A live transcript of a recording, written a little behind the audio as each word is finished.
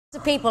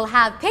People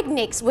have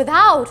picnics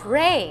without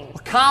rain.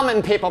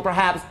 Common people,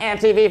 perhaps,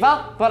 Auntie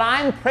Viva, but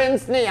I'm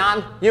Prince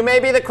Neon. You may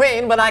be the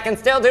queen, but I can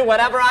still do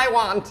whatever I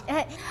want.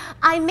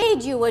 I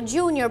made you a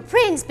junior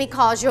prince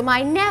because you're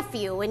my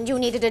nephew and you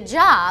needed a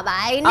job.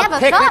 I never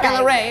thought A picnic in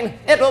the rain.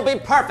 It will be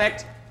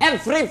perfect.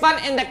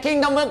 Everyone in the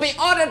kingdom will be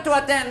ordered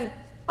to attend.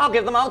 I'll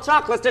give them all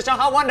chocolates to show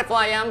how wonderful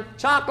I am.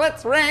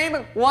 Chocolates,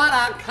 rain, what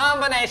a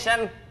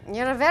combination.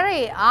 You're a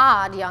very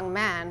odd young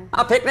man.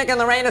 A picnic in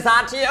the rain is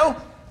odd to you?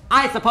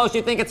 I suppose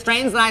you think it's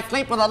strange that I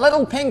sleep with a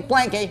little pink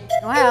blankie.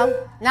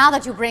 Well, now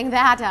that you bring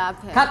that up...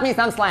 Cut me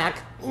some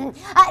slack.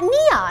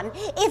 Neon,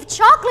 if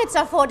chocolates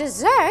are for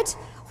dessert,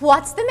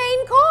 what's the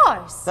main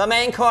course? The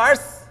main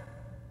course?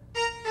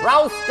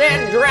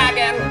 Roasted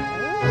dragon.